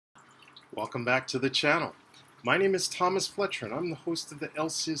Welcome back to the channel. My name is Thomas Fletcher and I'm the host of the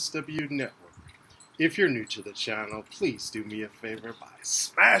LCSW network. If you're new to the channel, please do me a favor by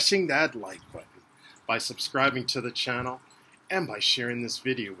smashing that like button, by subscribing to the channel, and by sharing this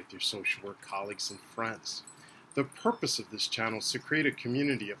video with your social work colleagues and friends. The purpose of this channel is to create a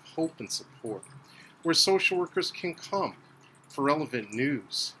community of hope and support where social workers can come for relevant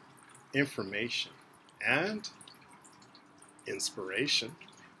news, information, and inspiration.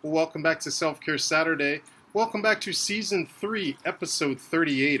 Well, welcome back to Self-Care Saturday. Welcome back to Season 3, Episode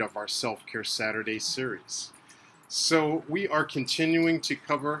 38 of our Self-Care Saturday series. So we are continuing to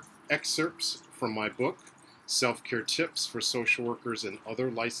cover excerpts from my book, Self-Care Tips for Social Workers and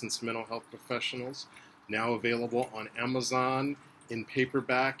Other Licensed Mental Health Professionals, now available on Amazon in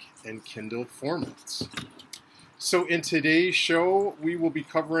paperback and Kindle formats. So in today's show, we will be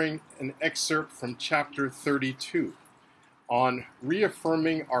covering an excerpt from Chapter 32 on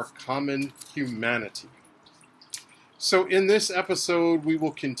reaffirming our common humanity. So in this episode, we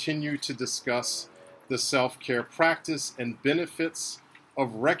will continue to discuss the self-care practice and benefits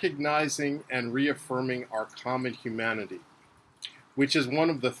of recognizing and reaffirming our common humanity, which is one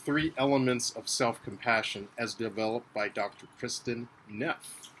of the 3 elements of self-compassion as developed by Dr. Kristin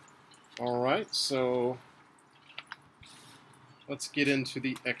Neff. All right, so let's get into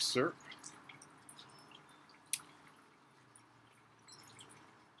the excerpt.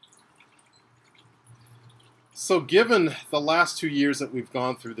 So given the last 2 years that we've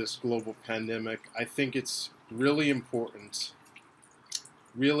gone through this global pandemic, I think it's really important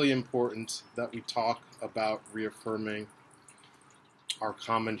that we talk about reaffirming our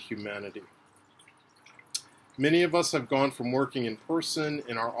common humanity. Many of us have gone from working in person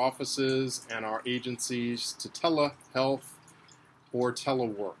in our offices and our agencies to telehealth or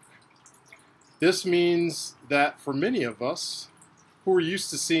telework. This means that for many of us who are used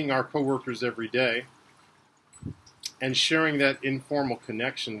to seeing our coworkers every day and sharing that informal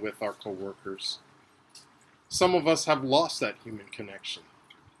connection with our coworkers, some of us have lost that human connection.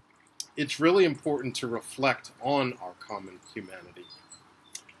 It's really important to reflect on our common humanity.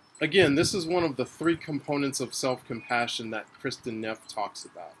 Again, this is one of the 3 components of self-compassion that Kristin Neff talks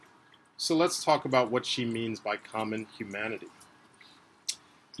about. So let's talk about what she means by common humanity.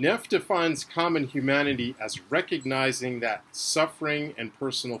 Neff defines common humanity as recognizing that suffering and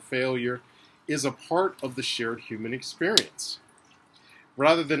personal failure is a part of the shared human experience.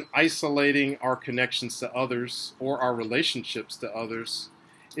 Rather than isolating our connections to others or our relationships to others,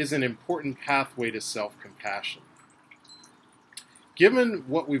 is an important pathway to self-compassion. Given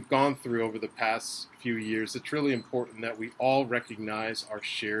what we've gone through over the past few years, it's really important that we all recognize our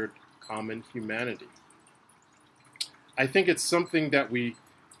shared common humanity. I think it's something that we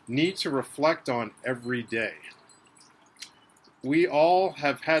need to reflect on every day. We all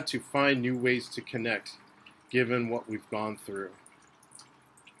have had to find new ways to connect, given what we've gone through.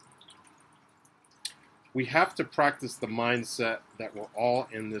 We have to practice the mindset that we're all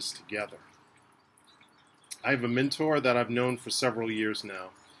in this together. I have a mentor that I've known for several years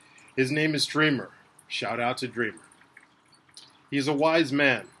now. His name is Dreamer. Shout out to Dreamer. He's a wise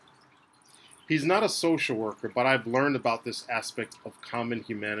man. He's not a social worker, but I've learned about this aspect of common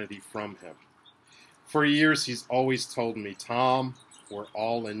humanity from him. For years, he's always told me, Tom, we're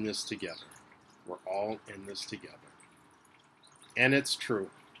all in this together. We're all in this together. And it's true.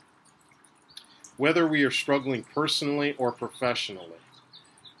 Whether we are struggling personally or professionally,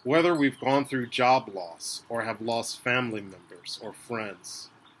 whether we've gone through job loss or have lost family members or friends,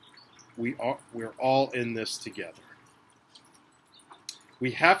 we're all in this together.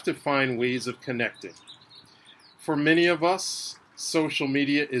 We have to find ways of connecting. For many of us, social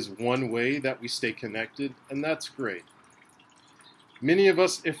media is one way that we stay connected, and that's great. Many of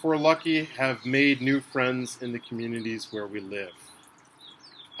us, if we're lucky, have made new friends in the communities where we live.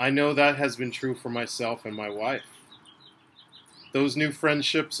 I know that has been true for myself and my wife. Those new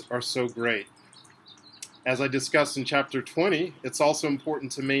friendships are so great. As I discussed in Chapter 20, it's also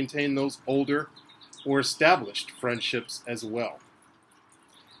important to maintain those older or established friendships as well.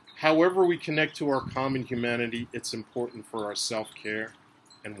 However we connect to our common humanity, it's important for our self-care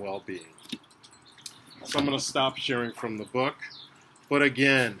and well-being. So I'm going to stop sharing from the book. But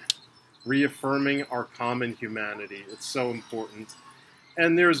again, reaffirming our common humanity. It's so important.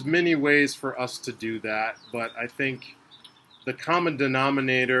 And there's many ways for us to do that, but I think the common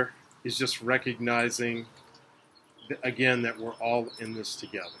denominator is just recognizing, again, that we're all in this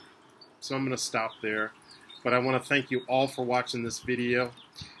together. So I'm going to stop there. But I want to thank you all for watching this video.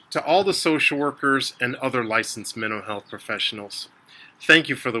 To all the social workers and other licensed mental health professionals, thank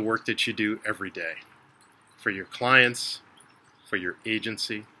you for the work that you do every day. For your clients, for your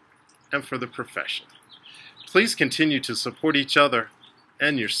agency, and for the profession. Please continue to support each other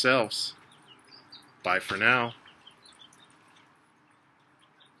and yourselves. Bye for now.